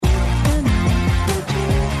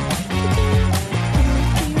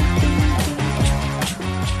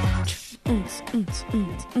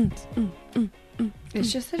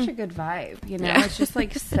It's just such a good vibe, you know? Yeah. It's just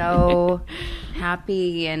like so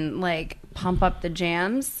happy and like pump up the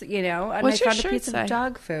jams, you know? And What's I your found a piece of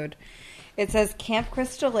dog food. It says Camp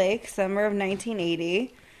Crystal Lake, summer of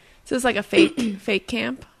 1980. So it's like a fake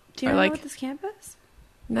camp? Do you know what this camp is?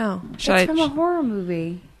 No. It's from a horror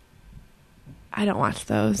movie. I don't watch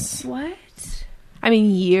those. What? I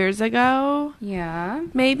mean, years ago. Yeah.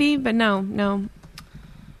 Maybe, but no.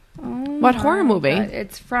 Oh, what horror movie? God.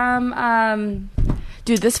 It's from...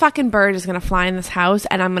 Dude, this fucking bird is going to fly in this house,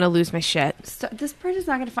 and I'm going to lose my shit. So, this bird is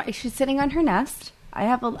not going to fly. She's sitting on her nest. I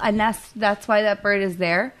have a nest. That's why that bird is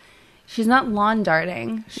there. She's not lawn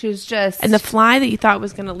darting. She's just... And the fly that you thought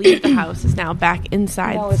was going to leave the house is now back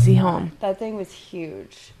inside the home. That thing was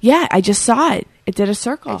huge. Yeah, I just saw it. It did a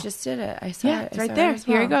circle. I just did it. I saw it. It's right there. Well.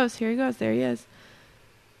 Here he goes. There he is.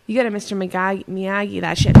 You got to Mr. Miyagi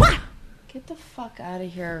that shit. Get the fuck out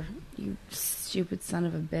of here, you stupid son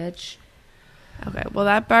of a bitch. Okay, well,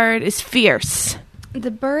 that bird is fierce. The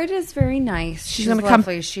bird is very nice. She's going to come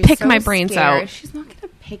pick my brains out. She's not going to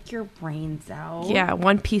pick your brains out. Yeah,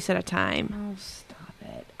 one piece at a time. Oh, stop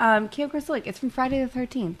it. Camp Crystal Lake. It's from Friday the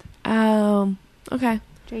 13th. Oh, okay.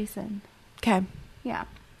 Jason. Okay. Yeah.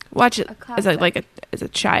 Watch it as a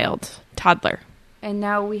child, toddler. And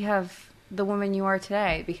now we have The Woman You Are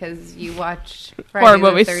Today because you watched Friday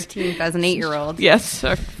the 13th as an 8-year-old. Yes,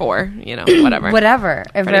 or 4, whatever. Whatever.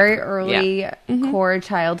 A very early core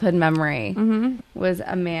childhood memory was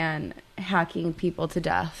a man hacking people to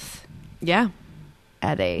death. Yeah.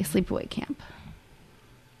 At a sleepaway camp.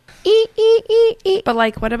 But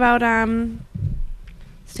like, what about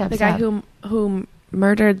the guy who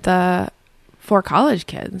murdered the 4 college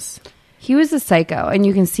kids? He was a psycho, and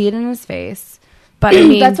you can see it in his face. But I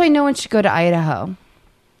mean, that's why no one should go to Idaho.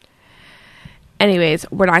 Anyways,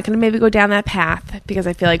 we're not going to maybe go down that path because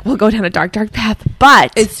I feel like we'll go down a dark, dark path.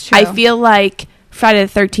 But it's true. I feel like Friday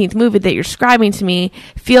the 13th movie that you're describing to me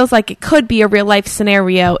feels like it could be a real life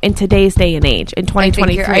scenario in today's day and age, in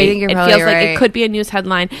 2023. I think you're it probably feels right. like it could be a news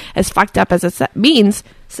headline, as fucked up as it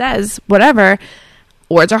says, whatever.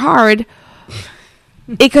 Words are hard.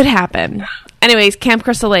 It could happen. Anyways, Camp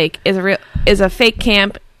Crystal Lake is a fake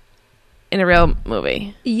camp in a real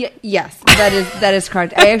movie. Yes, that is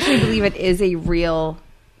correct. I actually believe it is a real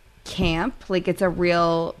camp. Like, it's a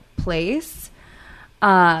real place.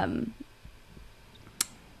 But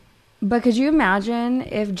could you imagine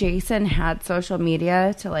if Jason had social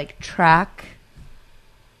media to like track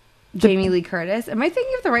Jamie Lee Curtis? Am I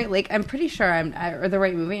thinking of the right I'm pretty sure or the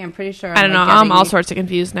right movie? I'm pretty sure. I don't know. I'm all sorts of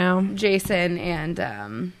confused now. Jason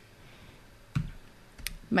and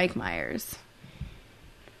Mike Myers.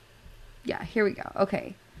 Yeah, here we go.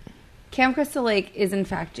 Okay. Camp Crystal Lake is in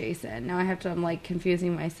fact Jason. Now I'm like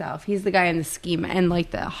confusing myself. He's the guy in the ski and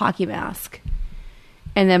like the hockey mask.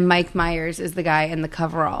 And then Mike Myers is the guy in the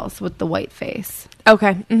coveralls with the white face.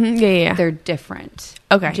 Okay. Mm-hmm. Yeah. They're different.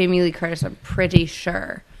 Okay. Jamie Lee Curtis, I'm pretty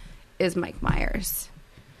sure, is Mike Myers.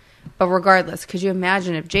 But regardless, could you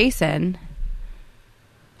imagine if Jason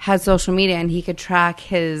had social media and he could track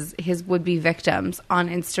his would-be victims on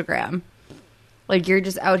Instagram? Like, you're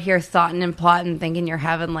just out here thoughting and plotting, thinking you're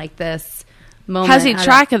having like this moment. How's he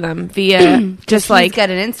tracking them via just like... He's got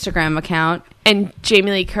an Instagram account. And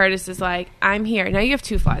Jamie Lee Curtis is like, I'm here. Now you have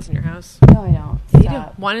 2 flies in your house. No, I don't. You do.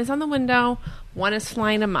 One is on the window. One is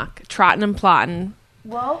flying amok, trotting and plotting.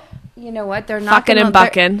 Well, you know what? They're not fucking and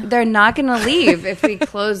bucking. They're not going to leave if we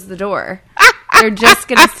close the door. They're just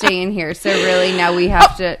going to stay in here. So really, now we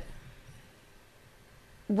have to...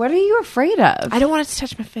 What are you afraid of? I don't want it to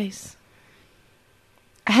touch my face.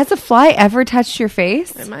 Has a fly ever touched your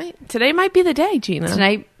face? It might. Today might be the day, Gina.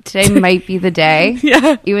 Today might be the day.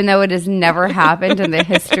 Yeah. Even though it has never happened in the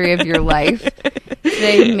history of your life.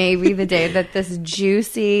 Today may be the day that this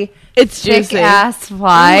thick ass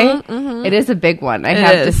fly. Mm-hmm. It is a big one, I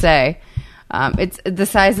have to say. It's the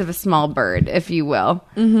size of a small bird, if you will.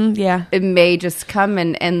 Mm-hmm, yeah. It may just come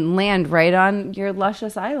and land right on your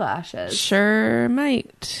luscious eyelashes. Sure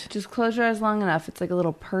might. Just close your eyes long enough. It's like a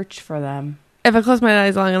little perch for them. If I close my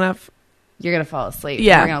eyes long enough, you're going to fall asleep.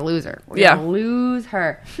 Yeah. We're going to lose her. We're going to lose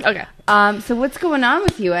her. Okay. So what's going on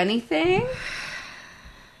with you? Anything?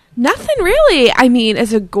 Nothing really. I mean,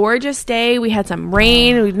 it's a gorgeous day. We had some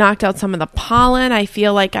rain. We've knocked out some of the pollen. I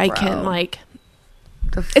feel like I can, like...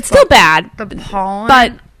 It's still bad. The pollen?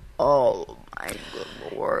 But... Oh, my good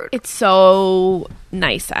Lord. It's so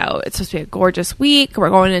nice out. It's supposed to be a gorgeous week.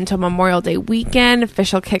 We're going into Memorial Day weekend.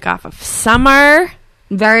 Official kickoff of summer.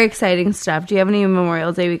 Very exciting stuff. Do you have any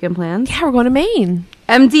Memorial Day weekend plans? Yeah, we're going to Maine.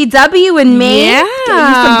 MDW in Maine. Yeah. Get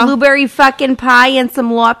you some blueberry fucking pie and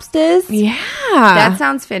some lobsters. Yeah. That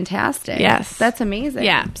sounds fantastic. Yes. That's amazing.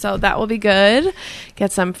 Yeah. So that will be good.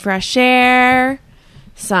 Get some fresh air,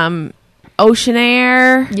 some ocean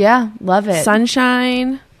air. Yeah. Love it.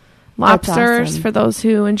 Sunshine. Lobsters awesome. for those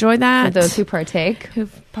who enjoy that. For those who partake. I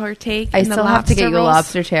I still have to get you a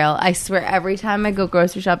lobster tail. I swear every time I go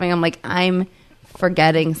grocery shopping, I'm like, I'm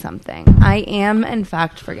forgetting something. I am, in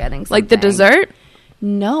fact, forgetting something. Like the dessert?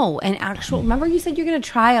 No, an actual. Remember you said you're going to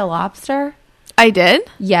try a lobster? I did.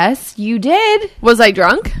 Yes, you did. Was I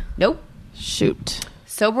drunk? Nope. Shoot.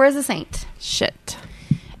 Sober as a saint. Shit.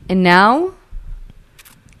 And now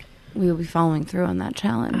we will be following through on that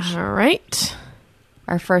challenge. All right.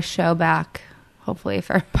 Our first show back, hopefully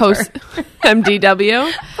for Post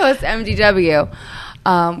MDW. Post MDW.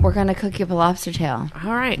 We're going to cook you up a lobster tail.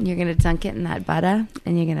 All right. You're going to dunk it in that butter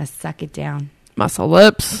and you're going to suck it down. Muscle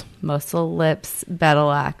lips. Muscle lips,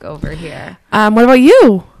 Bettelac over here. What about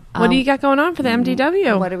you? What do you got going on for the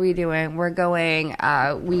MDW? What are we doing? We're going,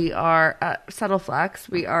 we are Subtle Flex.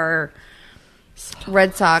 We are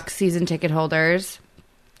Red Sox season ticket holders.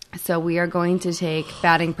 So we are going to take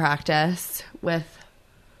batting practice with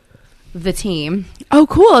the team. Oh,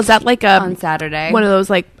 cool. Is that like on Saturday? One of those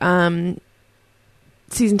like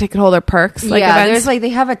season ticket holder perks? Like yeah, events? there's like, they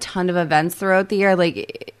have a ton of events throughout the year.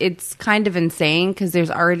 Like it's kind of insane because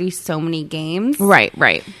there's already so many games. Right.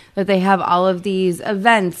 That they have all of these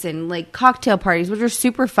events and like cocktail parties, which are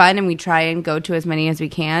super fun, and we try and go to as many as we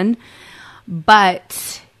can.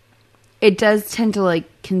 But it does tend to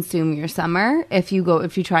like consume your summer if you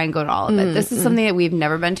try and go to all of it. This is something that we've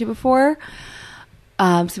never been to before.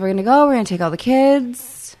 So we're gonna go. We're gonna take all the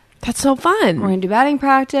kids. That's so fun. We're going to do batting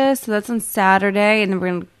practice. So that's on Saturday. And then we're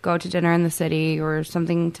going to go to dinner in the city or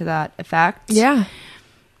something to that effect. Yeah.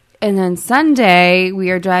 And then Sunday,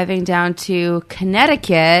 we are driving down to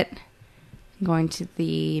Connecticut, going to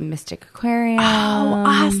the Mystic Aquarium. Oh,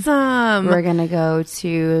 awesome. We're going to go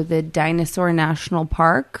to the Dinosaur National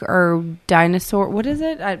Park or Dinosaur. What is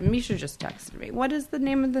it? Misha just texted me. What is the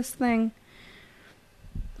name of this thing?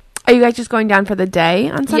 Are you guys just going down for the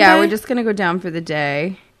day on Sunday? Yeah, we're just going to go down for the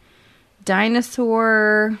day.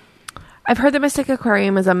 Dinosaur. I've heard the Mystic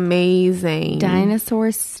Aquarium is amazing.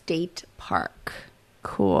 Dinosaur State Park.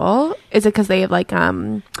 Cool. Is it because they have like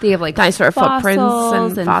dinosaur footprints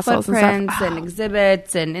and fossils and stuff? And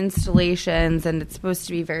exhibits and installations, and it's supposed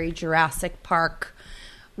to be very Jurassic Park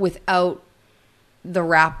without the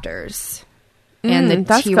raptors and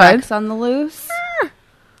the T-Rex on the loose.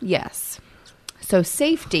 Yes. So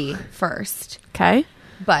safety first. Okay.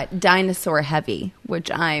 But dinosaur heavy,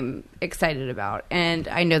 which I'm excited about. And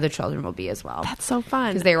I know the children will be as well. That's so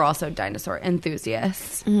fun. Because they are also dinosaur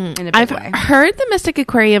enthusiasts in a big way. I've heard the Mystic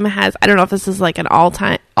Aquarium has, I don't know if this is like an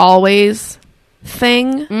always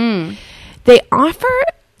thing. They offer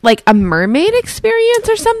like a mermaid experience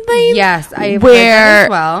or something. Yes, I have where heard that as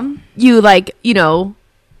well. You like,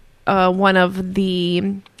 one of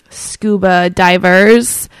the scuba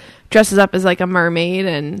divers dresses up as like a mermaid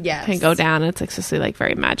and can go down. It's actually like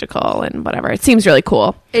very magical and whatever. It seems really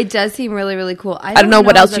cool. It does seem really, really cool. I don't know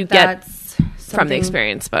what else you get from the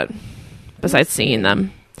experience, but besides seeing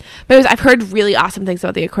them. But I've heard really awesome things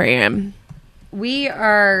about the aquarium. We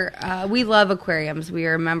love aquariums. We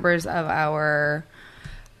are members of our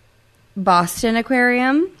Boston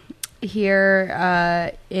Aquarium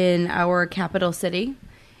here in our capital city.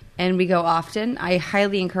 And we go often. I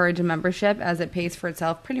highly encourage a membership as it pays for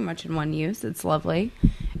itself pretty much in one use. It's lovely.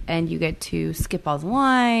 And you get to skip all the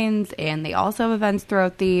lines. And they also have events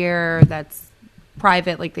throughout the year that's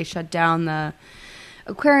private. Like they shut down the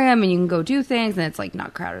aquarium and you can go do things. And it's like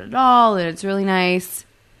not crowded at all. And it's really nice.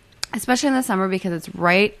 Especially in the summer because it's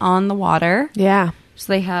right on the water. Yeah.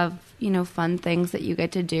 So they have, fun things that you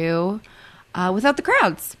get to do without the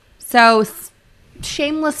crowds. So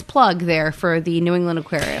shameless plug there for the New England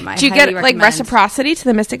Aquarium. Do you get like reciprocity to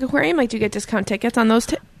the Mystic Aquarium? Like, do you get discount tickets on those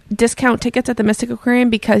discount tickets at the Mystic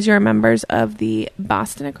Aquarium because you're members of the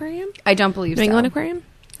Boston Aquarium? I don't believe New England Aquarium?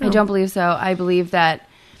 I don't believe so. I believe that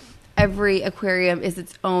every aquarium is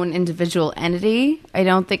its own individual entity. I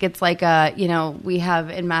don't think it's like we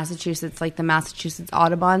have in Massachusetts, like the Massachusetts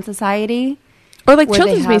Audubon Society. Or like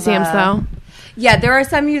children's museums, though. Yeah, there are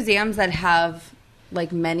some museums that have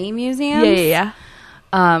like many museums. Yeah.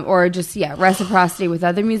 Or just, reciprocity with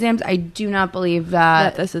other museums. I do not believe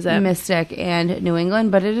that this is it. Mystic and New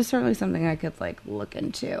England, but it is certainly something I could, look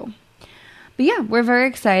into. But, yeah, we're very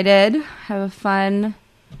excited. Have a fun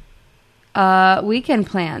weekend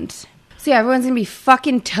planned. So yeah, everyone's going to be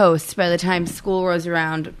fucking toast by the time school rolls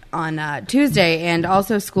around on Tuesday. And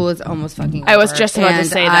also school is almost fucking over. I was just about to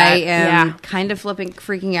say that. I am kind of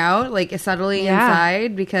freaking out, like subtly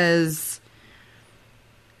inside because,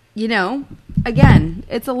 you know, again,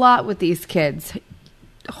 it's a lot with these kids.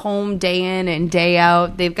 Home day in and day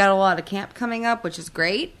out. They've got a lot of camp coming up, which is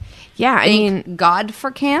great. Yeah, I Thank mean, God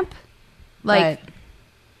for camp. Like,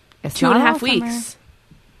 it's 2.5 weeks.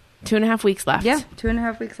 2.5 weeks left. Yeah,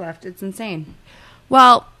 2.5 weeks left. It's insane.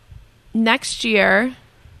 Well, next year,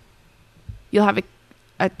 you'll have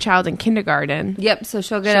a child in kindergarten. Yep, so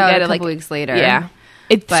she'll get out a couple weeks later. Yeah.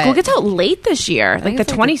 School gets out late this year, like the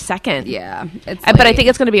 22nd. Yeah. But I think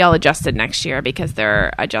it's going to be all adjusted next year because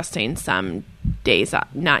they're adjusting some days off,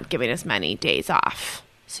 not giving as many days off.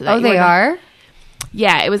 So they are?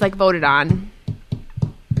 Yeah, it was like voted on.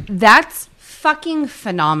 That's fucking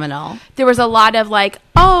phenomenal. There was a lot of like,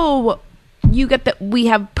 we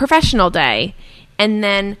have professional day, and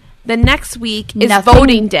then the next week is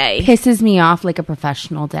voting day. Pisses me off like a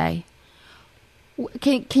professional day.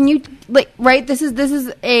 Can you like right? This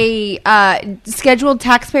is a scheduled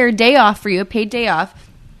taxpayer day off for you, a paid day off.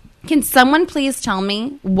 Can someone please tell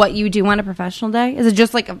me what you do on a professional day? Is it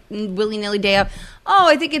just like a willy-nilly day off? Oh,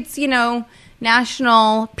 I think it's,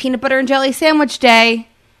 National Peanut Butter and Jelly Sandwich Day.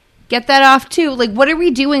 Get that off too. Like, what are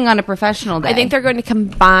we doing on a professional day? I think they're going to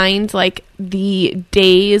combine like the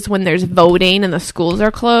days when there's voting and the schools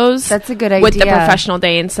are closed. That's a good idea. With the professional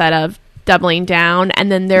day instead of doubling down, and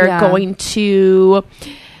then they're going to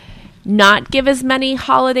not give as many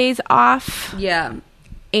holidays off. Yeah.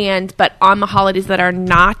 But on the holidays that are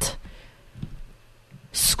not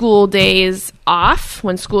school days off,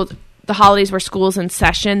 the holidays where school's in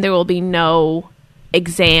session, there will be no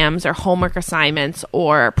exams or homework assignments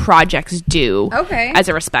or projects due as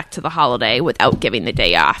a respect to the holiday without giving the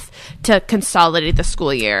day off to consolidate the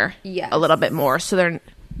school year a little bit more. So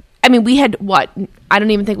we had I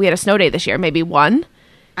don't even think we had a snow day this year, maybe one.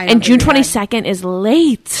 And June 22nd is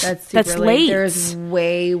late. That's late. There's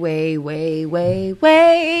way, way, way, way,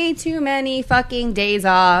 way too many fucking days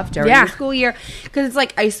off during the school year. Because it's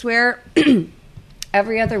like, I swear,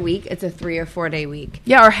 every other week, it's a 3 or 4 day week.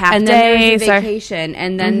 Yeah, or half days. And then there's a vacation.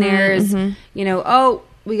 And then there's,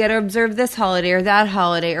 we got to observe this holiday or that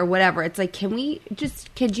holiday or whatever. It's like,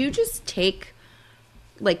 could you just take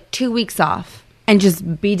like 2 weeks off and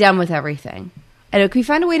just be done with everything? And can we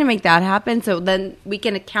find a way to make that happen so then we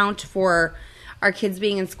can account for our kids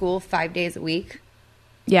being in school 5 days a week?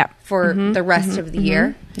 Yeah. For the rest of the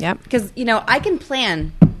year? Yeah. Because, I can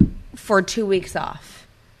plan for 2 weeks off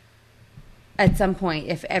at some point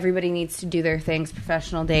if everybody needs to do their things,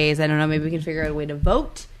 professional days. I don't know. Maybe we can figure out a way to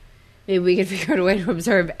vote. Maybe we can figure out a way to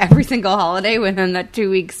observe every single holiday within that 2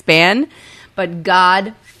 week span. But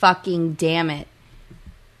God fucking damn it.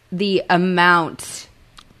 The amount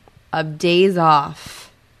of days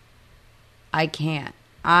off, I can't.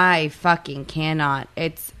 I fucking cannot.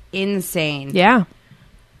 It's insane. Yeah.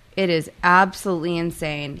 It is absolutely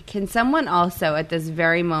insane. Can someone also at this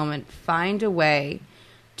very moment find a way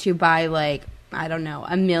to buy like, I don't know,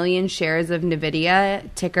 1 million shares of NVIDIA,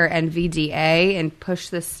 ticker NVDA, and push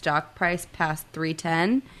the stock price past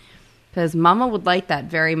 310? Because Mama would like that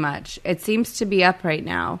very much. It seems to be up right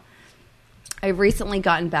now. I've recently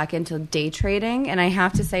gotten back into day trading, and I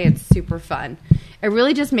have to say it's super fun. It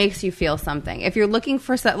really just makes you feel something. If you're looking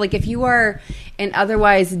for like if you are an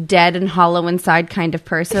otherwise dead and hollow inside kind of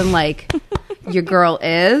person like your girl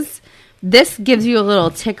is, this gives you a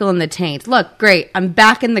little tickle in the taint. Look, great. I'm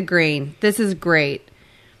back in the green. This is great.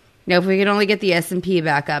 If we could only get the S&P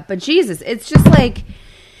back up. But Jesus, it's just like...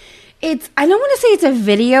 I don't want to say it's a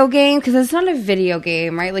video game because it's not a video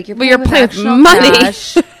game, right? Like you're playing with actual money.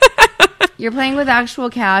 Cash. You're playing with actual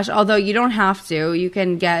cash, although you don't have to. You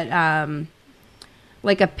can get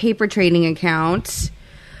like a paper trading account.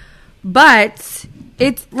 But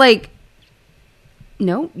it's like,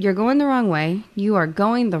 no, you're going the wrong way. You are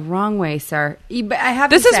going the wrong way, sir.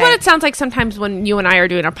 This is what it sounds like sometimes when you and I are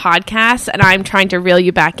doing a podcast and I'm trying to reel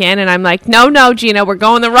you back in and I'm like, no, Gina, we're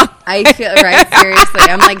going the wrong way. I feel, right, seriously.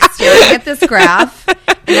 I'm like staring at this graph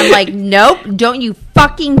and I'm like, nope, don't you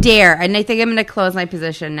fucking dare. And I think I'm going to close my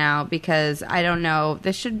position now because I don't know.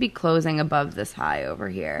 This should be closing above this high over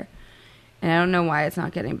here. And I don't know why it's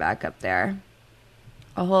not getting back up there.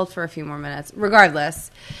 I'll hold for a few more minutes. Regardless,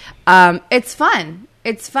 it's fun.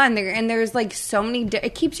 It's fun. And there's like so many...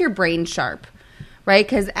 it keeps your brain sharp, right?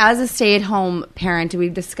 Because as a stay-at-home parent,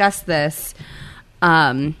 we've discussed this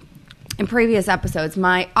in previous episodes.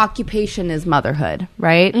 My occupation is motherhood,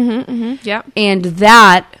 right? Yeah. And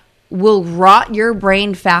that will rot your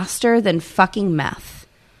brain faster than fucking meth.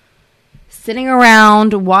 sitting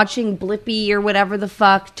around watching Blippi or whatever the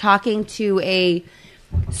fuck, talking to a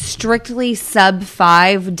strictly sub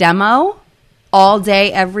 5 demo all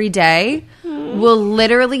day, every day, will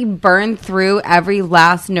literally burn through every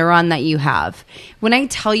last neuron that you have. When I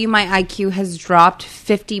tell you my IQ has dropped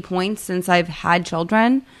 50 points since I've had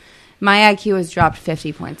children, my IQ has dropped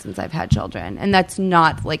 50 points since I've had children. And that's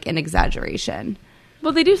not like an exaggeration.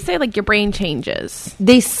 Well, they do say like your brain changes.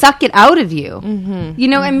 They suck it out of you. You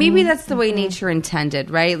know, and maybe that's the way nature intended,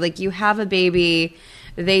 right? Like you have a baby,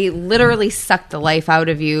 they literally suck the life out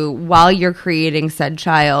of you while you're creating said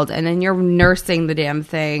child, and then you're nursing the damn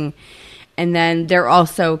thing. And then they're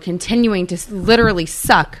also continuing to literally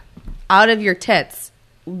suck out of your tits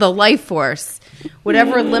the life force,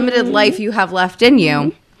 whatever limited life you have left in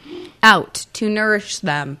you, out to nourish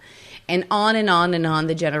them. And on and on and on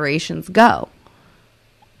the generations go.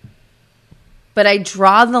 But I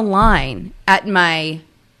draw the line at my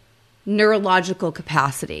neurological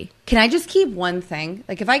capacity. Can I just keep one thing?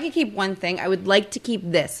 Like, if I could keep one thing, I would like to keep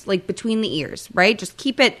this, like, between the ears, right? Just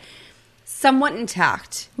keep it somewhat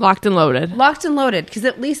intact. Locked and loaded. Locked and loaded. Because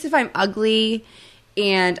at least if I'm ugly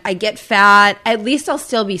and I get fat, at least I'll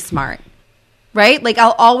still be smart, right? Like,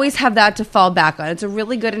 I'll always have that to fall back on. It's a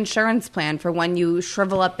really good insurance plan for when you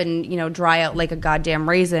shrivel up and, you know, dry out like a goddamn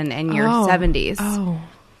raisin in your 70s. Oh.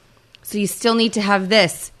 So you still need to have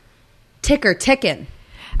this ticker ticking.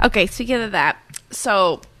 Okay, speaking of that,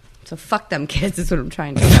 so fuck them kids is what I'm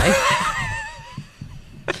trying to say.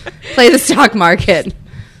 Play the stock market.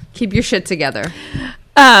 Keep your shit together.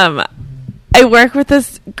 I work with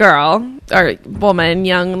this girl or woman,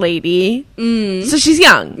 young lady. So she's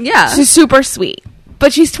young. Yeah. She's super sweet.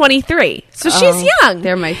 But she's 23. So she's young.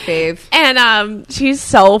 They're my fave. And she's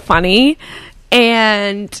so funny.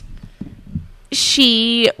 And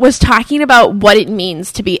she was talking about what it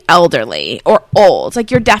means to be elderly or old, like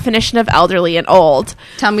your definition of elderly and old.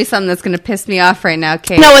 Tell me something that's going to piss me off right now,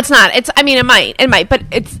 Cait. No, it's not. It might, but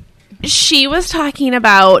she was talking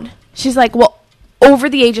about, she's like, well, over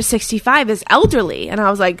the age of 65 is elderly. And I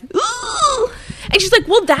was like, ooh. And she's like,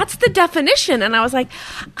 well, that's the definition. And I was like,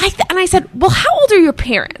 and I said, well, how old are your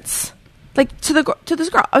parents? Like to this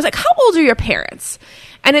girl. I was like, how old are your parents?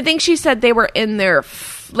 And I think she said they were in their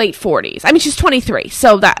late 40s. I mean, she's 23,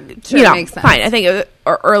 so that, sure, you know, makes sense. fine. I think,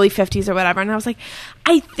 or early 50s or whatever. And I was like,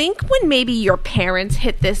 I think when maybe your parents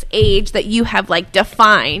hit this age that you have like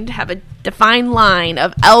have a defined line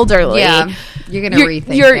of elderly. Yeah, you're going to rethink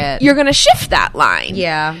it. You're going to shift that line.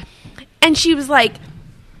 Yeah. And she was like,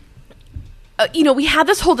 you know, we had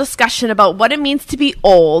this whole discussion about what it means to be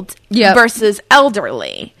old versus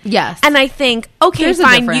elderly. Yes. And I think, okay, there's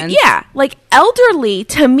fine. A difference. Yeah. Like, elderly,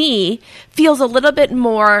 to me, feels a little bit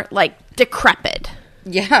more, like, decrepit.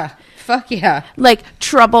 Yeah. Fuck yeah. Like,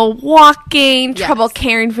 trouble walking, trouble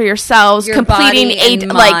caring for yourselves, your completing body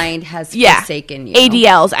and mind has forsaken you.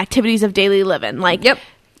 ADLs, activities of daily living. Like, yep.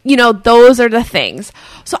 You know, those are the things.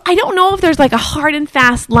 So I don't know if there's like a hard and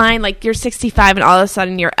fast line, like you're 65 and all of a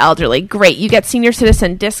sudden you're elderly. Great. You get senior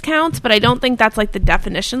citizen discounts, but I don't think that's like the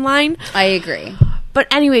definition line. I agree.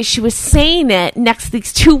 But anyway, she was saying it next to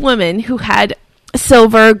these two women who had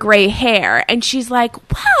silver gray hair. And she's like,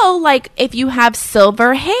 well, like if you have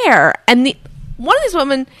silver hair. And one of these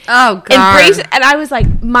women embraced it. And I was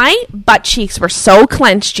like, my butt cheeks were so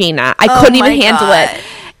clenched, Gina. I couldn't even handle it.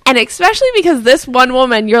 And especially because this one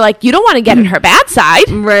woman, you're like, you don't want to get in her bad side.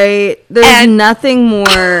 Right. There's nothing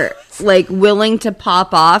more, like, willing to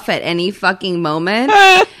pop off at any fucking moment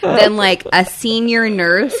than, like, a senior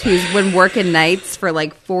nurse who's been working nights for,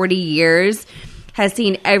 like, 40 years, has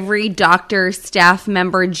seen every doctor, staff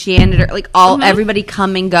member, janitor, like, everybody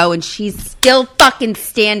come and go, and she's still fucking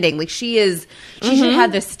standing. Like, she should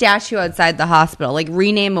have the statue outside the hospital. Like,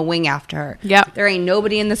 rename a wing after her. Yeah. There ain't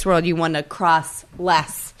nobody in this world you want to cross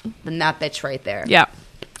less than that bitch right there. Yeah.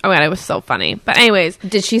 Oh, man, it was so funny. But anyways.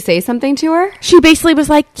 Did she say something to her? She basically was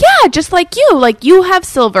like, yeah, just like you. Like, you have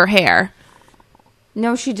silver hair.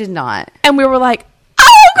 No, she did not. And we were like,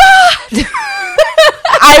 oh, God.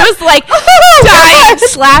 I was like dying,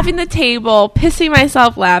 slapping the table, pissing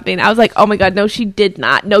myself laughing. I was like, oh, my God, no, she did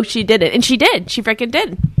not. No, she didn't. And she did. She freaking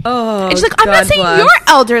did. Oh, and she's like, I'm not saying you're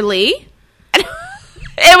elderly.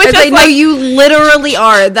 It was just like, no, you literally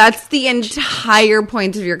are. That's the entire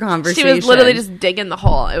point of your conversation. She was literally just digging the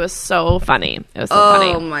hole. It was so funny. It was so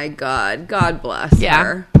funny. Oh my God. God bless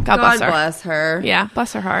her. God bless her. Yeah,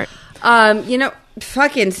 bless her heart. You know,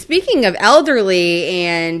 fucking speaking of elderly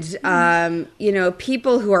and you know,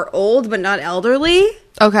 people who are old but not elderly.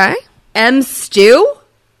 Okay. M. Stu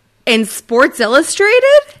in Sports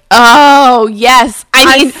Illustrated. Oh, yes.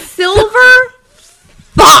 I mean, silver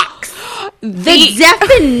fox. The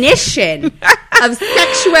definition of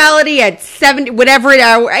sexuality at 70, whatever,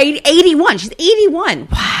 81. She's 81.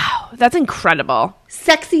 Wow. That's incredible.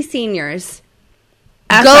 Sexy seniors.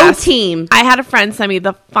 FS. Go team. I had a friend send me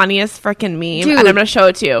the funniest freaking meme, Dude. and I'm going to show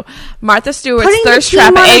it to you. Martha Stewart's Putting the thirst team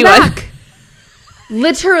trap on her A1. back.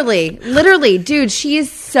 Literally, dude, she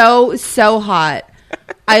is so hot.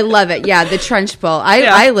 I love it. Yeah, the trench bull.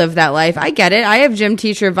 I live that life. I get it. I have gym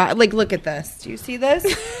teacher vibe. Like, look at this. Do you see this?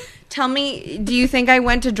 Tell me, do you think I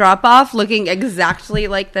went to drop off looking exactly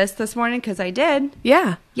like this morning? Because I did.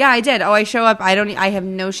 Yeah. Yeah, I did. Oh, I show up. I have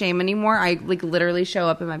no shame anymore. I like literally show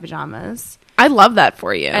up in my pajamas. I love that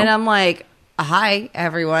for you. And I'm like, hi,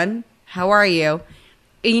 everyone. How are you?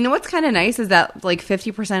 And you know what's kind of nice is that like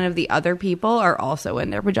 50% of the other people are also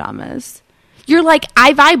in their pajamas. You're like,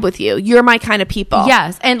 I vibe with you. You're my kind of people.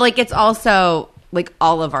 Yes. And like it's also like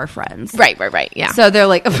all of our friends. Right. Yeah. So they're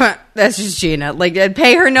like, that's just Gina. Like,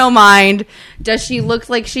 pay her no mind. Does she look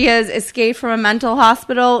like she has escaped from a mental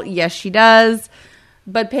hospital? Yes, she does.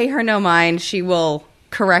 But pay her no mind. She will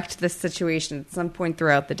correct this situation at some point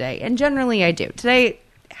throughout the day. And generally I do. Today,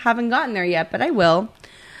 haven't gotten there yet, but I will.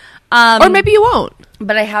 Or maybe you won't.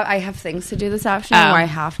 But I have things to do this afternoon where I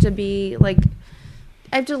have to be like,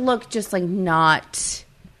 I have to look just like not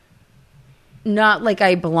like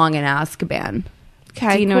I belong in Azkaban.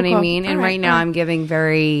 Okay, Do you know what I mean? All And right now now I'm giving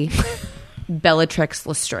very Bellatrix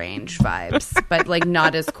Lestrange vibes, but like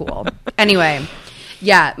not as cool. Anyway,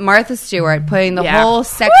 yeah, Martha Stewart putting the whole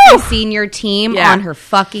sexy senior team on her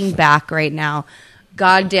fucking back right now.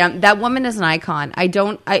 God damn, that woman is an icon.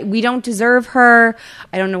 We don't deserve her.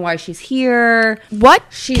 I don't know why she's here. What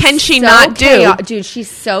can she not do? Dude, she's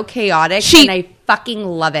so chaotic and I fucking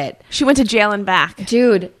love it. She went to jail and back.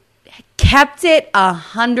 Dude, kept it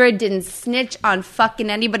 100, didn't snitch on fucking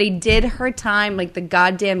anybody, did her time like the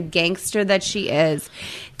goddamn gangster that she is.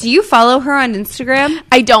 Do you follow her on Instagram?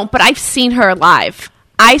 I don't, but I've seen her live.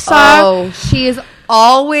 I saw... Oh, she is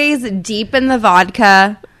always deep in the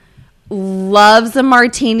vodka, loves a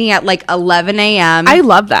martini at like 11 a.m. I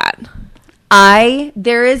love that.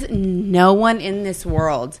 There is no one in this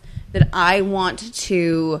world that I want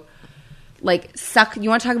to like suck. You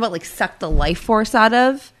want to talk about like suck the life force out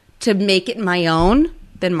of to make it my own?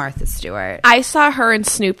 Than Martha Stewart. I saw her in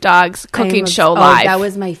Snoop Dogg's cooking show live. That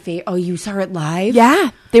was my favorite. Oh, you saw it live?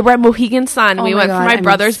 Yeah. They were at Mohegan Sun. Oh we went for my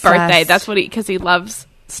brother's birthday. That's what because he loves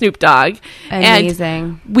Snoop Dogg.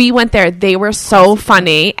 Amazing. And we went there. They were so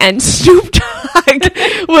funny. And Snoop Dogg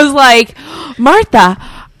was like, Martha,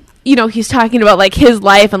 you know, he's talking about like his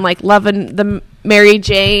life and like loving the Mary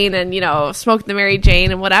Jane and, you know, smoking the Mary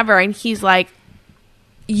Jane and whatever. And he's like,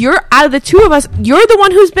 you're out of the two of us, you're the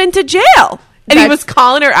one who's been to jail. And he was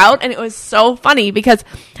calling her out, and it was so funny because,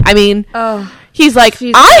 I mean, he's like,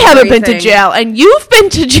 I haven't been to jail, and you've been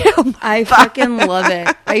to jail. I fucking love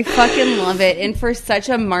it. I fucking love it. And for such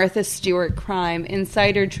a Martha Stewart crime,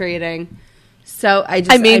 insider trading. So I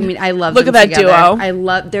love look them at that together. duo. I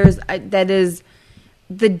love, that is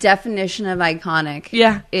the definition of iconic.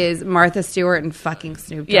 Yeah. Is Martha Stewart and fucking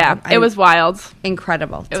Snoop Dogg. Yeah, it was wild.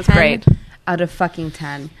 Incredible. It was great. Out of fucking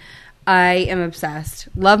 10. I am obsessed.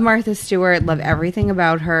 Love Martha Stewart. Love everything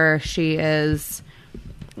about her. She is,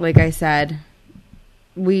 like I said,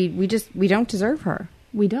 we don't deserve her.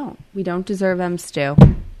 We don't deserve M. Stu.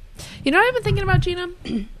 You know what I've been thinking about, Gina?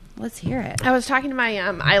 Let's hear it. I was talking to my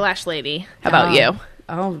eyelash lady about you.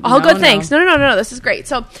 All good things. No. This is great.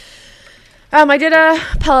 So, I did a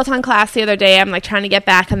Peloton class the other day. I'm like trying to get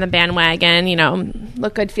back on the bandwagon. You know,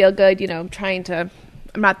 look good, feel good. You know,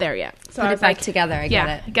 I'm not there yet. So Put it back together. I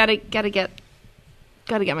get it. Gotta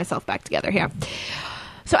get myself back together here.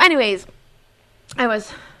 So, anyways, I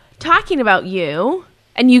was talking about you,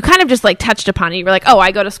 and you kind of just like touched upon it. You were like, "Oh,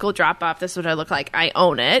 I go to school drop off. This is what I look like. I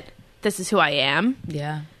own it. This is who I am.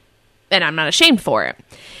 Yeah, and I'm not ashamed for it."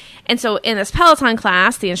 And so, in this Peloton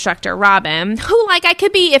class, the instructor Robin, who like I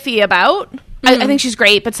could be iffy about, I think she's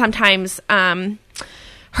great, but sometimes her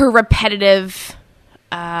repetitive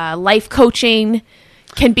life coaching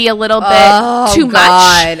can be a little bit too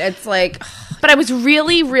much. It's like, but I was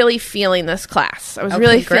really, really feeling this class. I was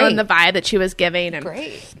really feeling the vibe that she was giving. And,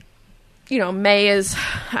 great. You know, May is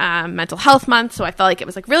Mental Health Month, so I felt like it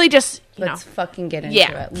was like really just, let's fucking get into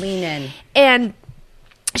it. Lean in. And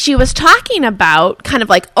she was talking about kind of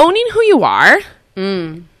like owning who you are.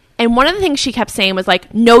 And one of the things she kept saying was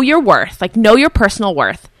like, know your worth, like know your personal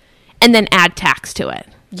worth, and then add tax to it.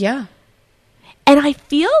 Yeah. And I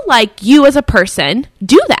feel like you as a person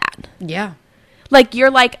do that. Yeah. Like, you're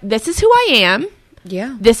like, this is who I am.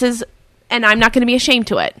 Yeah. This is, and I'm not going to be ashamed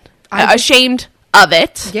to it. Ashamed of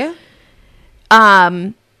it. Yeah.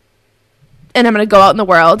 and I'm going to go out in the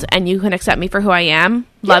world and you can accept me for who I am,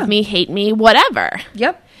 love me, hate me, whatever.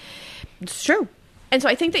 Yep. It's true. And so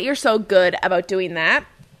I think that you're so good about doing that.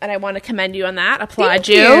 And I want to commend you on that. Applaud Thank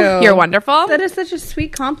you. You're wonderful. That is such a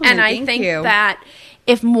sweet compliment. And I think that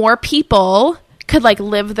if more people could like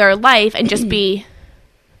live their life and just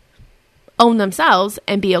own themselves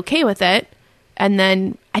and be okay with it, and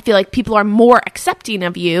then I feel like people are more accepting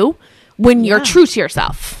of you when you're true to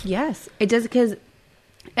yourself. Yes, it does, because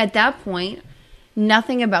at that point,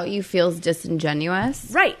 nothing about you feels disingenuous.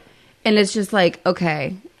 Right. And it's just like,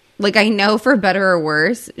 okay, like I know for better or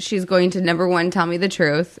worse, she's going to, number one, tell me the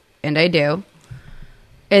truth, and I do.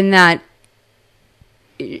 And that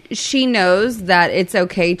she knows that it's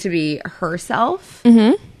okay to be herself.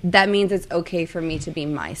 Mm-hmm. That means it's okay for me to be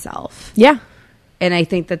myself. Yeah. And I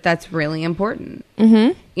think that that's really important.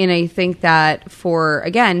 Mm-hmm. And I think that for,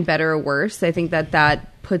 again, better or worse, I think that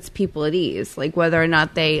that puts people at ease. Like whether or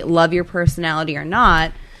not they love your personality or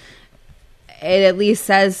not, it at least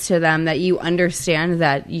says to them that you understand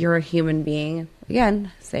that you're a human being.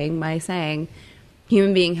 Again, saying my saying,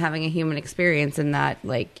 human being having a human experience, and that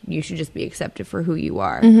like you should just be accepted for who you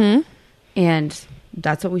are. Mm-hmm. And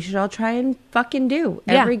that's what we should all try and fucking do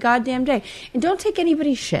every goddamn day. And don't take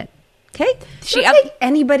anybody's shit. Okay? Don't take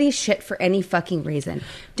anybody's shit for any fucking reason.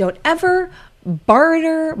 Don't ever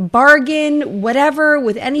bargain, whatever,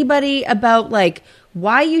 with anybody about, like,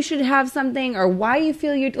 why you should have something or why you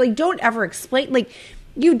feel you... Like, don't ever explain... Like,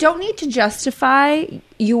 you don't need to justify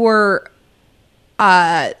your...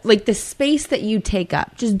 like, the space that you take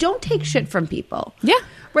up. Just don't take shit from people. Yeah.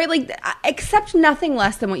 Right? Like, accept nothing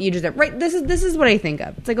less than what you deserve. Right? This is what I think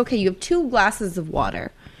of. It's like, okay, you have 2 glasses of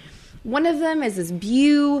water. One of them is this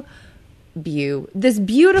beautiful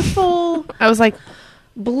I was like,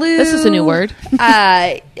 blue, this is a new word.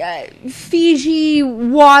 Fiji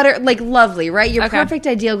water, like lovely, right? Your perfect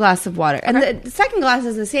ideal glass of water. And the second glass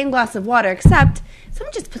is the same glass of water, except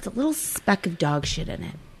someone just puts a little speck of dog shit in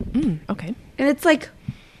it. Okay. And it's like,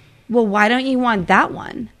 well, why don't you want that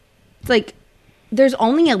one? It's like, there's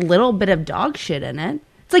only a little bit of dog shit in it.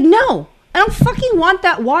 It's like, no, I don't fucking want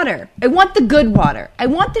that water. I want the good water. I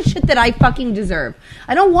want the shit that I fucking deserve.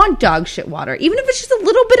 I don't want dog shit water. Even if it's just a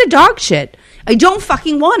little bit of dog shit. I don't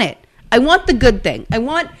fucking want it. I want the good thing. I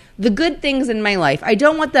want the good things in my life. I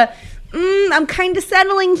don't want the, I'm kind of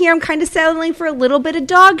settling here. I'm kind of settling for a little bit of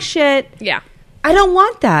dog shit. Yeah. I don't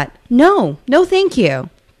want that. No, thank you.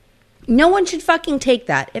 No one should fucking take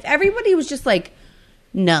that. If everybody was just like,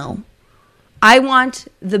 no, I want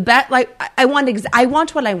the best, like, I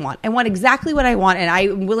want what I want. I want exactly what I want, and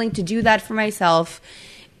I'm willing to do that for myself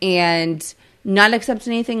and not accept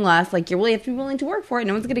anything less. Like, you really have to be willing to work for it.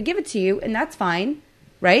 No one's going to give it to you, and that's fine,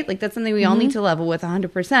 right? Like, that's something we all need to level with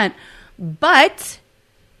 100%. But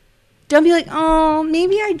don't be like, oh,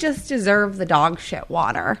 maybe I just deserve the dog shit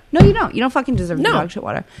water. No, you don't. You don't fucking deserve the dog shit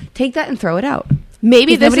water. Take that and throw it out.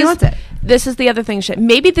 Maybe nobody wants it. This is the other thing.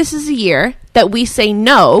 Maybe this is a year that we say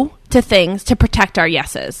no to things to protect our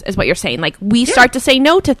yeses, is what you're saying. Like, we start to say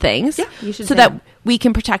no to things so that we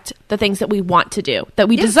can protect the things that we want to do, that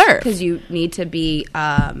we deserve. Because you need to be,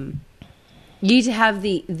 you need to have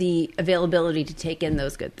the availability to take in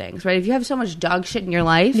those good things, right? If you have so much dog shit in your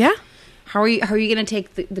life, how are you going to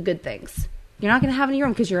take the good things? You're not going to have any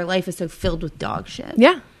room because your life is so filled with dog shit.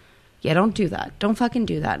 Yeah, don't do that. Don't fucking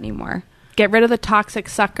do that anymore. Get rid of the toxic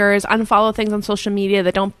suckers. Unfollow things on social media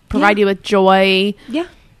that don't provide you with joy. Yeah.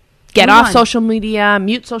 Get off social media,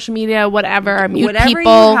 mute social media, whatever. Mute whatever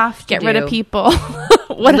people. You have to get do. Rid of people.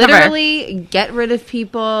 Whatever. Literally, get rid of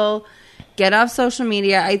people. Get off social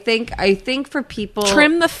media. I think for people,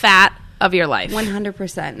 trim the fat of your life.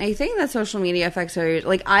 100%. I think that social media affects our,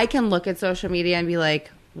 like, I can look at social media and be like,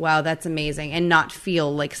 wow, that's amazing, and not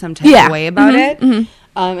feel like some type of way about it. Mm-hmm.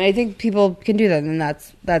 I think people can do that, and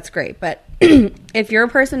that's great. But if you're a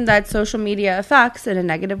person that social media affects in a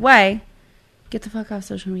negative way, get the fuck off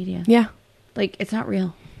social media. Yeah. Like, it's not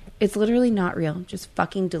real. It's literally not real. Just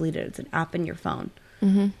fucking delete it. It's an app in your phone.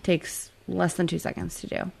 Mm-hmm. Takes less than 2 seconds to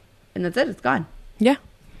do. And that's it. It's gone. Yeah.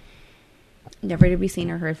 Never to be seen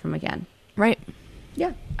or heard from again. Right.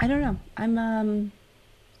 Yeah. I don't know.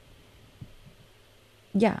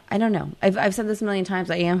 Yeah, I don't know. I've said this a million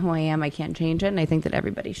times. I am who I am. I can't change it. And I think that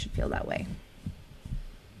everybody should feel that way.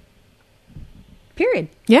 Period.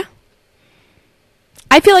 Yeah.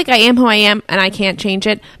 I feel like I am who I am and I can't change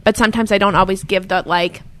it. But sometimes I don't always give the,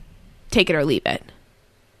 like, take it or leave it.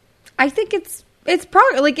 I think it's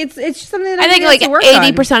probably, like, it's just something that I think, like,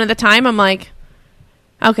 80% of the time I'm like,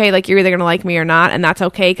 okay, like, you're either going to like me or not. And that's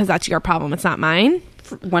okay because that's your problem. It's not mine.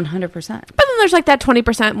 100%. But then there's, like, that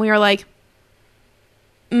 20% where you're like,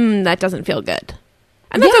 that doesn't feel good.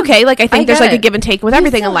 And that's okay. Like, I think there's like a give and take with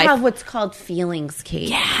everything in life. Have what's called feelings, Cait.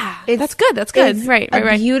 Yeah. That's good. That's good. It's Right.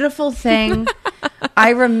 a beautiful thing. I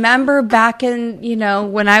remember back in,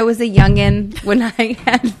 when I was a youngin', when I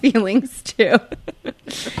had feelings too.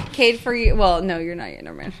 Cait, for you. Well, no, you're not yet.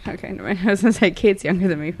 Never mind. Okay, never mind. I was going to say, Cait's younger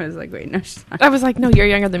than me. I was like, wait, no, she's not. I was like, no, you're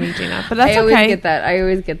younger than me, Gina. But that's okay. I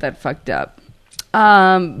always get that fucked up.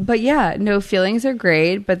 But yeah, no, feelings are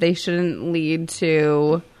great, but they shouldn't lead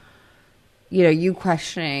to, you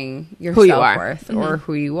questioning your self-worth or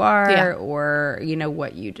who you are or,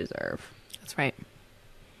 what you deserve. That's right.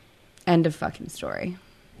 End of fucking story.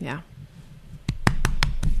 Yeah.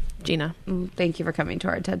 Gina. Thank you for coming to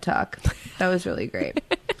our TED Talk. That was really great.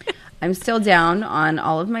 I'm still down on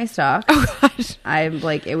all of my stocks. Oh, gosh.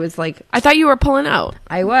 It was like... I thought you were pulling out.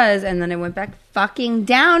 I was, and then I went back fucking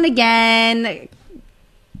down again.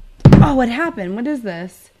 Oh, what happened? What is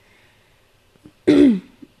this?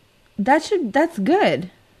 That's good.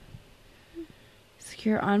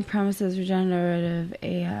 Secure on-premises regenerative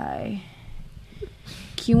AI.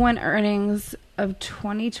 Q1 earnings of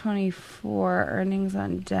 2024, earnings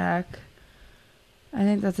on deck. I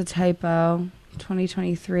think that's a typo.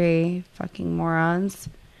 2023, fucking morons.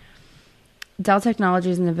 Dell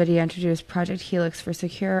Technologies and NVIDIA introduced Project Helix for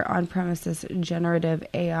secure on-premises generative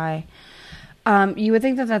AI. You would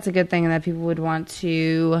think that that's a good thing and that people would want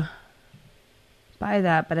to buy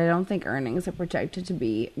that, but I don't think earnings are projected to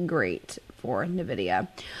be great for NVIDIA.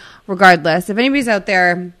 Regardless, if anybody's out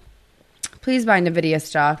there, please buy NVIDIA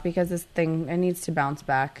stock because this thing, it needs to bounce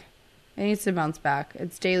back. It's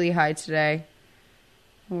daily high today.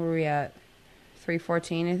 Where were we at?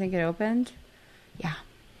 314, I think it opened. Yeah.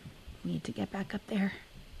 We need to get back up there.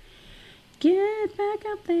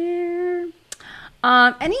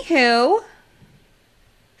 Anywho,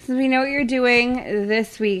 since we know what you're doing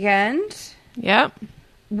this weekend. Yep.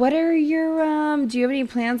 What are your, do you have any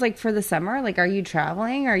plans for the summer? Are you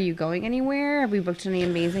traveling? Are you going anywhere? Have we booked any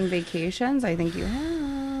amazing vacations? I think you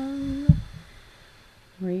have.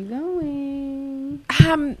 Where are you going?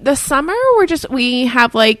 The summer, we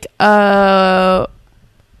have a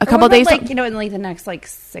couple days, in the next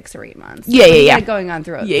 6 or 8 months. Yeah. Going on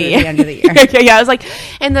through the end of the year. Yeah. I was like,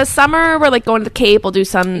 in the summer we're going to the Cape. We'll do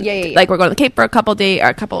some. Yeah. We're going to the Cape for a couple days or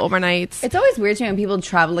a couple overnights. It's always weird to me when people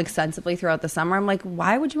travel extensively throughout the summer. I'm like,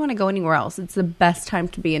 why would you want to go anywhere else? It's the best time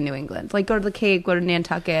to be in New England. Go to the Cape, go to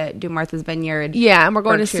Nantucket, do Martha's Vineyard. Yeah, and we're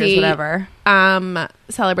going Berkshires, to see whatever.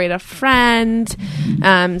 Celebrate a friend.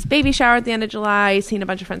 Baby shower at the end of July. Seeing a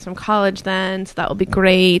bunch of friends from college then, so that will be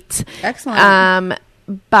great. Excellent.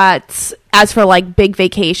 But as for big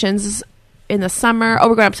vacations in the summer,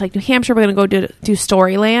 we're going up to New Hampshire. We're going to go do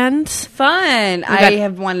Storyland. Fun. I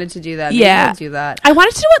have wanted to do that. Maybe I'll do that. I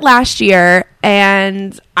wanted to do it last year,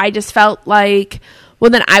 and I just felt like,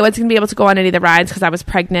 then I wasn't going to be able to go on any of the rides because I was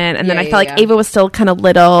pregnant, and then I felt like Ava was still kind of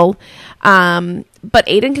little. But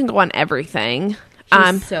Aiden can go on everything.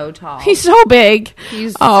 He's so tall. He's so big.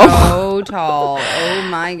 He's so tall. Oh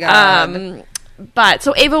my God. But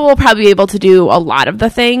so Ava will probably be able to do a lot of the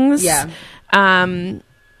things. Yeah. And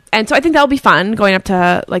so I think that'll be fun going up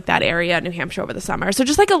to that area, New Hampshire, over the summer. So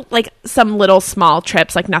just some little small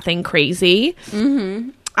trips, nothing crazy. Mm-hmm.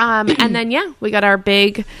 And then we got our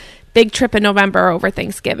big trip in November over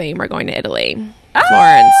Thanksgiving. We're going to Italy,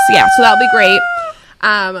 Florence. Yeah, so that'll be great.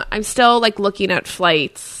 I'm still looking at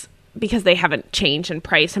flights because they haven't changed in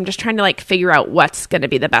price. I'm just trying to figure out what's going to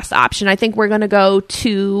be the best option. I think we're going to go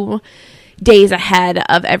 2 days ahead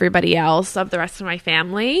of everybody else, of the rest of my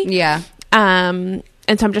family. Yeah. And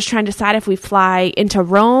so I'm just trying to decide if we fly into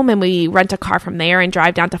Rome and we rent a car from there and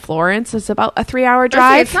drive down to Florence. It's about a 3-hour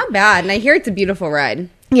drive. Okay, it's not bad, and I hear it's a beautiful ride.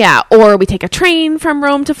 Yeah, or we take a train from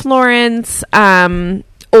Rome to Florence,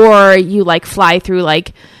 or you fly through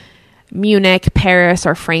Munich, Paris,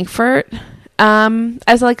 or Frankfurt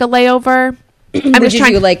as a layover. Would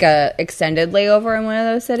you do a extended layover in one of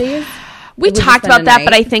those cities? We talked about that,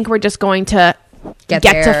 but I think we're just going to get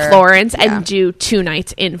to Florence and do 2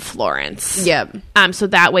 nights in Florence. Yep. So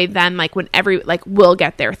that way, then when we'll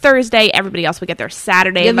get there Thursday, everybody else will get there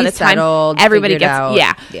Saturday, and by the time everybody gets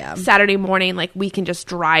out. Saturday morning, we can just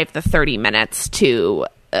drive the 30 minutes to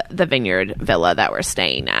the vineyard villa that we're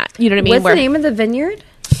staying at. You know what I mean? What's the name of the vineyard?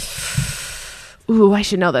 Ooh, I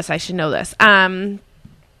should know this.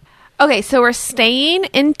 Okay, so we're staying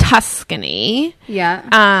in Tuscany.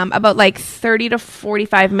 Yeah. About 30 to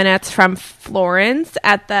 45 minutes from Florence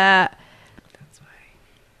at the That's why.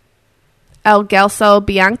 El Gelso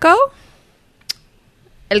Bianco.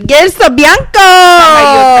 El Gelso Bianco! Is that how you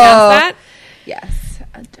pronounce that? Yes.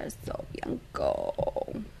 El Gelso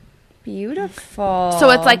Bianco. Beautiful. So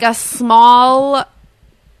it's a small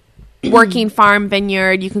working farm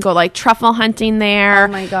vineyard. You can go like truffle hunting there. Oh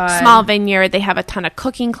my God. Small vineyard. They have a ton of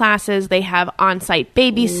cooking classes. They have on-site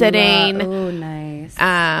babysitting. Oh, nice.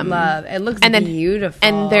 Love. It looks beautiful.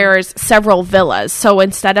 And there's several villas. So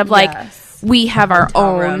instead of like, we have our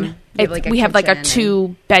own, we have like a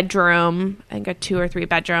 2-bedroom, I think a 2 or 3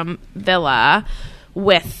 bedroom villa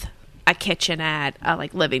with a kitchenette, a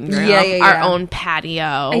like living room, our own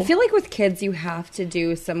patio. I feel like with kids, you have to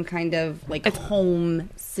do some kind of like home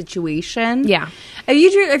situation. Yeah.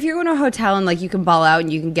 If you're going to a hotel and like you can ball out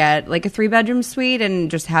and you can get like a 3-bedroom suite and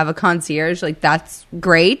just have a concierge, like that's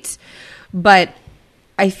great. But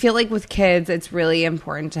I feel like with kids, it's really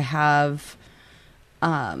important to have,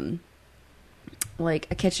 like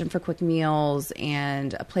a kitchen for quick meals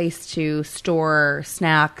and a place to store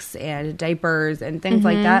snacks and diapers and things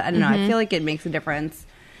like that. I don't know. I feel like it makes a difference.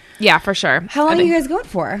 Yeah, for sure. How long are you guys going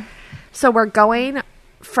for? So we're going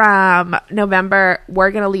from November.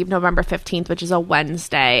 We're going to leave November 15th, which is a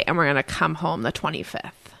Wednesday, and we're going to come home the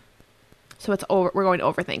 25th. So it's over. We're going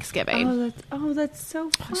over Thanksgiving. That's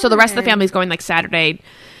so fun. So the rest of the family is going like Saturday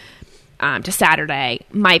to Saturday.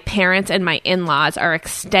 My parents and my in-laws are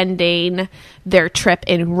extending their trip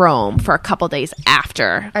in Rome for a couple days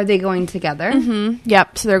after. Are they going together? Mm-hmm.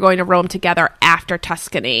 Yep. So they're going to Rome together after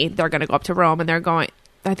Tuscany. They're going to go up to Rome, and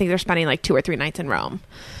I think they're spending like 2 or 3 nights in Rome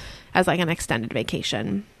as like an extended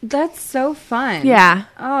vacation. That's so fun. Yeah.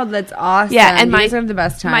 Oh, that's awesome. Yeah, and you guys have the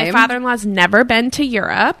best time. My father-in-law's never been to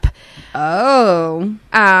Europe. Oh.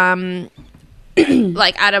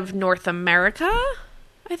 Like out of North America,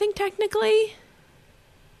 I think technically.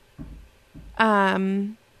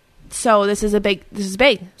 So this is big.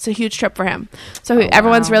 It's a huge trip for him. So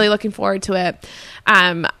everyone's really looking forward to it.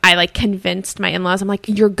 I like convinced my in-laws. I'm like,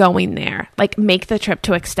 you're going there. Like, make the trip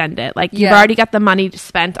to extend it. Like, you've already got the money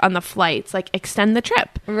spent on the flights. Like, extend the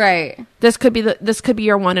trip. Right. This could be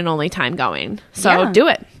your one and only time going. So do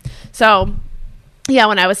it. So yeah,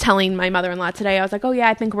 when I was telling my mother-in-law today, I was like, oh yeah,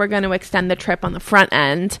 I think we're going to extend the trip on the front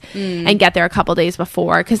end and get there a couple days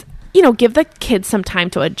before, because give the kids some time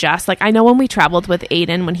to adjust. Like, I know when we traveled with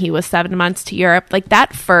Aiden when he was 7 months to Europe, like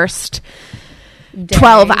that first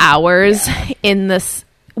 12 hours in this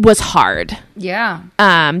was hard. Yeah.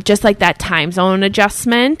 Just like that time zone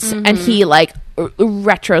adjustment. And he like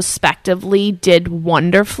retrospectively did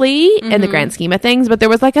wonderfully in the grand scheme of things, but there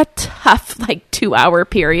was like a tough like 2-hour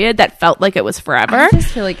period that felt like it was forever. I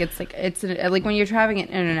just feel like it's like when you're traveling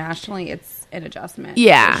internationally, it's an adjustment.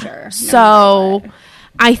 Yeah. For sure. So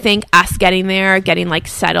I think us getting there, getting like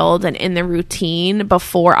settled and in the routine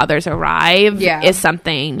before others arrive is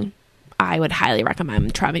something I would highly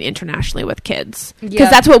recommend traveling internationally with kids. Because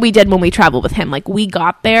that's what we did when we traveled with him. Like, we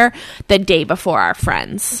got there the day before our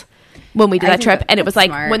friends when we did that trip. And it was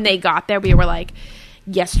like, when they got there, we were like,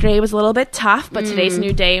 yesterday was a little bit tough, but today's a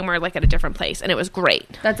new day and we're like at a different place. And it was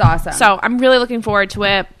great. That's awesome. So I'm really looking forward to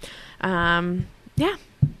it. Yeah.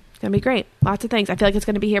 It's going to be great. Lots of things. I feel like it's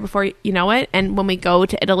going to be here before you know it. And when we go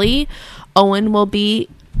to Italy, Owen will be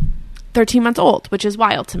 13 months old, which is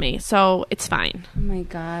wild to me. So it's fine. Oh my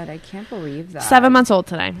God. I can't believe that. 7 months old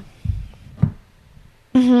today.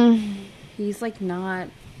 He's like not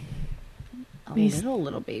a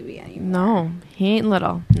little baby anymore. No, he ain't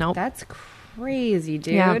little. Nope. That's crazy,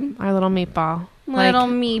 dude. Yeah, our little meatball. Little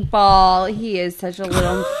meatball. He is such a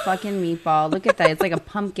little fucking meatball. Look at that. It's like a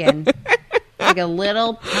pumpkin. Like a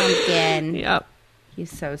little pumpkin. Yep.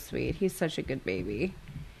 He's so sweet. He's such a good baby.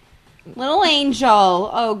 Little angel.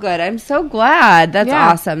 Oh, good. I'm so glad. That's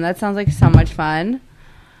awesome. That sounds like so much fun.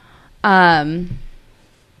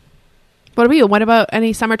 What about you? What about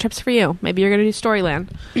any summer trips for you? Maybe you're going to do Storyland.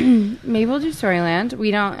 Maybe we'll do Storyland.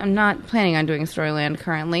 I'm not planning on doing Storyland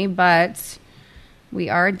currently, but we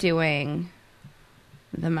are doing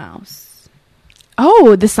The Mouse.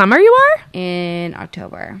 Oh, this summer you are? In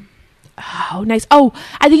October. Oh, nice. Oh,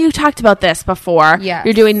 I think you talked about this before. Yeah.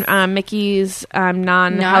 You're doing Mickey's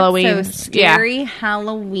non-Halloween. Not so scary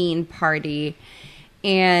Halloween party.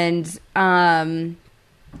 And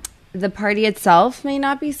the party itself may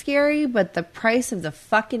not be scary, but the price of the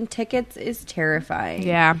fucking tickets is terrifying.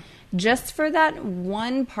 Yeah. Just for that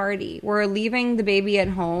one party. We're leaving the baby at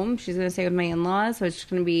home. She's going to stay with my in-laws, so it's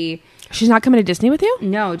going to be... She's not coming to Disney with you?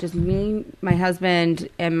 No, just me, my husband,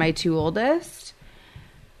 and my 2 oldest.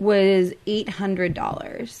 Was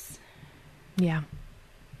 $800. Yeah.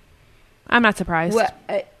 I'm not surprised. Well,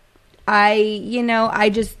 I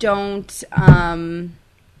just don't...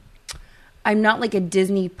 I'm not like a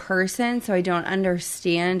Disney person, so I don't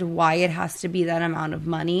understand why it has to be that amount of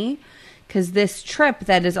money. Because this trip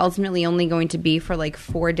that is ultimately only going to be for like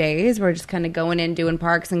 4 days, we're just kind of going in, doing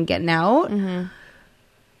parks and getting out,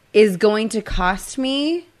 is going to cost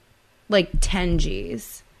me like 10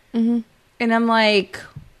 G's. Mm-hmm. And I'm like,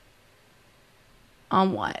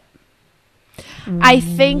 on what? I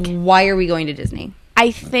think... Why are we going to Disney?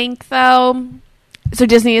 I think, though... So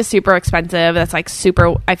Disney is super expensive. That's like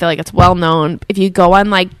super... I feel like it's well known. If you go on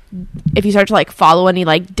like... If you start to like follow any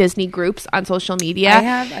like Disney groups on social media...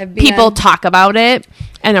 I've been people talk about it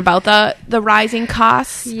and about the rising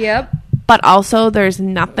costs. Yep. But also there's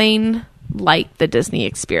nothing like the Disney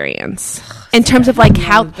experience in terms of like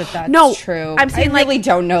how... That's true. I'm saying I really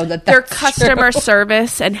don't know that that's their customer true.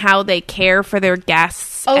 service and how they care for their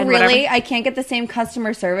guests. Oh, and really? whatever. I can't get the same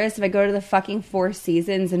customer service if I go to the fucking Four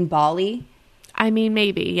Seasons in Bali? I mean,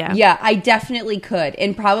 maybe, yeah. Yeah, I definitely could.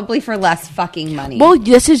 And probably for less fucking money. Well,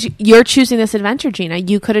 you're choosing this adventure, Gina.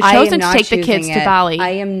 You could have chosen to take the kids to Bali.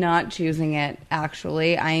 I am not choosing it,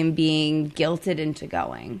 actually. I am being guilted into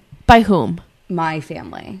going. By whom? My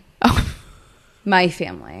family. Oh. My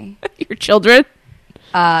family. Your children?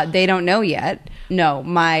 They don't know yet. No,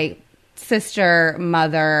 my sister,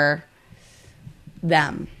 mother,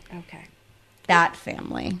 them. Okay. That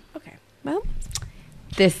family. Okay. Well,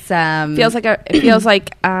 this feels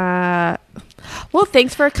like well,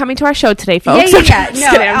 thanks for coming to our show today, folks. Yeah. No,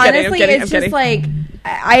 honestly, it's just like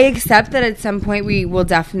I accept that at some point we will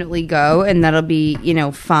definitely go, and that'll be,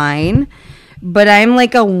 fine. But I'm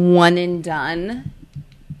like a one and done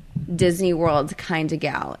Disney World kind of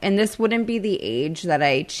gal, and this wouldn't be the age that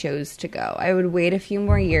I chose to go. I would wait a few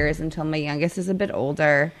more years until my youngest is a bit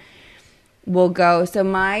older. We'll go. So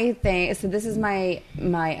this is my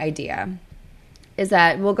idea. Is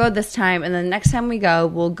that we'll go this time, and then the next time we go,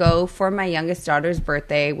 we'll go for my youngest daughter's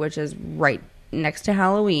birthday, which is right next to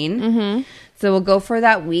Halloween. Mm-hmm. So we'll go for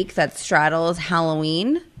that week that straddles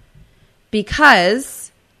Halloween,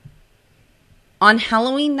 because on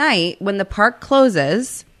Halloween night, when the park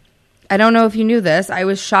closes, I don't know if you knew this, I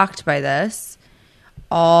was shocked by this.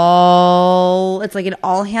 It's like an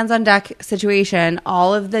all hands on deck situation.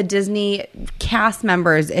 All of the Disney cast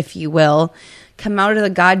members, if you will, come out of the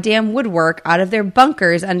goddamn woodwork, out of their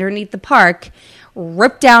bunkers underneath the park,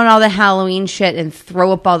 rip down all the Halloween shit, and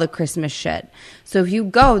throw up all the Christmas shit. So if you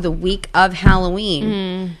go the week of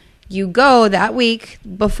Halloween, you go that week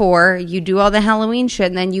before, you do all the Halloween shit,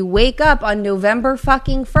 and then you wake up on November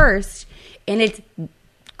fucking 1st, and it's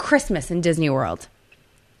Christmas in Disney World.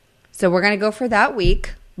 So we're going to go for that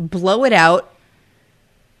week, blow it out,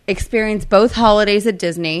 experience both holidays at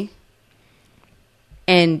Disney,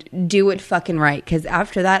 and do it fucking right, because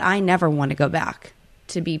after that, I never want to go back,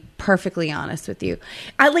 to be perfectly honest with you.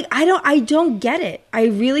 I don't get it. I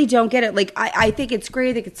really don't get it. Like, I think it's great.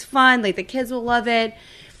 I think it's fun. Like, the kids will love it.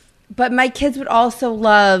 But my kids would also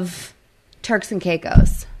love Turks and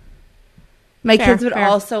Caicos. My kids would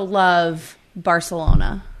also love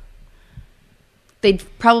Barcelona. They'd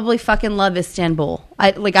probably fucking love Istanbul.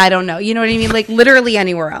 I don't know. You know what I mean? Like, literally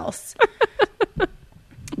anywhere else.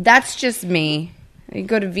 That's just me. I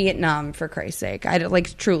go to Vietnam, for Christ's sake.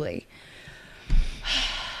 Truly.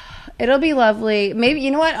 It'll be lovely. Maybe,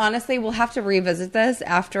 you know what? Honestly, we'll have to revisit this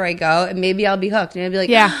after I go, and maybe I'll be hooked. And I'll be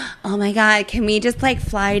like, oh my God, can we just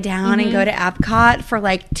fly down and go to Epcot for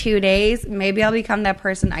 2 days? Maybe I'll become that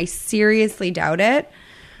person. I seriously doubt it.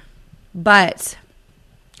 But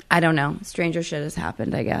I don't know. Stranger shit has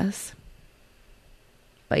happened, I guess.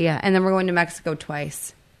 But yeah, and then we're going to Mexico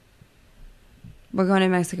twice. We're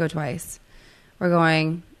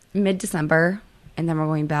going mid-December, and then we're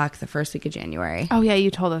going back the first week of January. Oh, yeah, you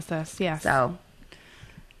told us this, yes. So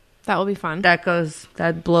that will be fun.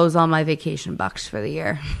 That blows all my vacation bucks for the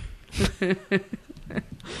year.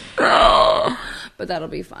 But that'll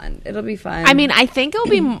be fun. It'll be fun. I mean, I think it'll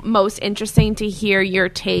be most interesting to hear your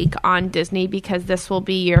take on Disney, because this will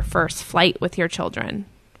be your first flight with your children,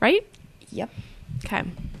 right? Yep. Okay.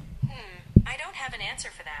 I don't have an answer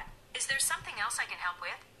for that. Is there something else I can help with?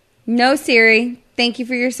 No, Siri. Thank you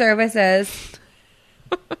for your services.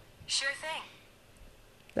 Sure thing.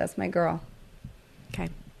 That's my girl. Okay.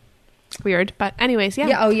 Weird, but anyways, yeah.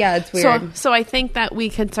 Yeah. Oh, yeah. It's weird. So I think that we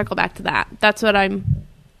can circle back to that. That's what I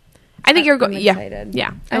think you're going. Yeah.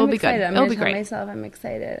 Yeah. It will be good. It'll be great. I'm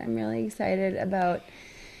excited. I'm really excited about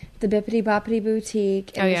the Bippity Boppity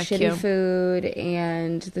Boutique and the shitty cute food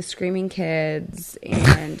and the screaming kids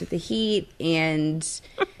and the heat and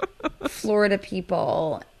Florida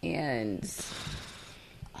people and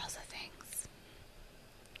all the things.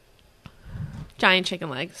 Giant chicken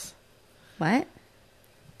legs. What?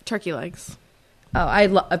 Turkey legs. Oh, I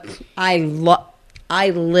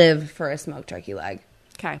live for a smoked turkey leg.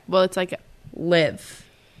 Okay. Well, it's like live.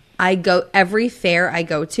 I go every fair I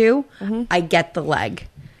go to, I get the leg.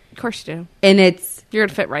 Of course you do. And you're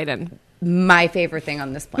gonna fit right in. my favorite thing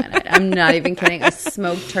on this planet. I'm not even kidding. A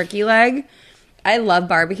smoked turkey leg. I love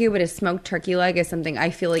barbecue, but a smoked turkey leg is something I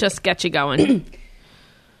feel like Just get you going.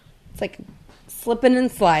 it's like slipping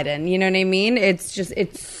and sliding. You know what I mean? It's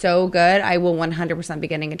so good. I will 100% be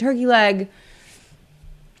getting a turkey leg.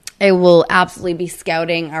 I will absolutely be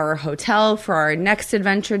scouting our hotel for our next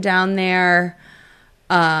adventure down there.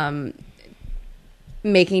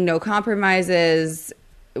 Making no compromises.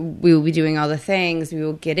 We will be doing all the things. We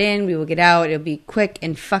will get in. We will get out. It'll be quick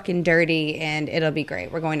and fucking dirty, and it'll be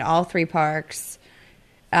great. We're going to all 3 parks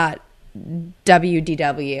at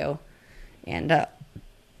WDW, and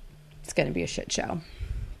it's going to be a shit show.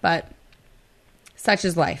 But such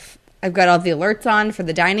is life. I've got all the alerts on for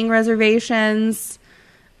the dining reservations.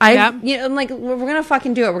 I'm like, we're gonna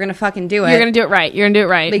fucking do it. We're gonna fucking do it. You're gonna do it right. You're gonna do it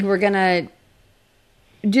right. Like, we're gonna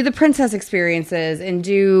do the princess experiences and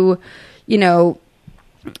do, what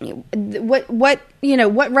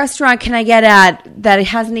restaurant can I get at that it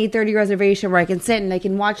has an 8:30 reservation where I can sit and I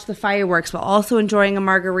can watch the fireworks while also enjoying a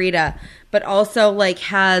margarita, but also like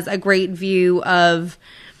has a great view of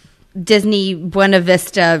Disney Buena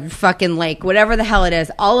Vista fucking lake, whatever the hell it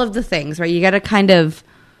is. All of the things, right? You got to kind of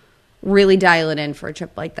really dial it in for a trip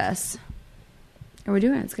like this. And we're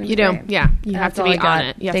doing it. It's going to be great. Yeah. You have to be on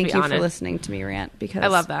it. Thank you for listening to me rant, because I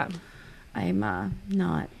love that. I'm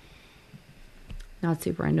not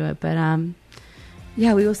super into it. But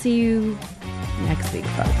yeah, we will see you next week,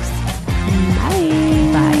 folks. Bye.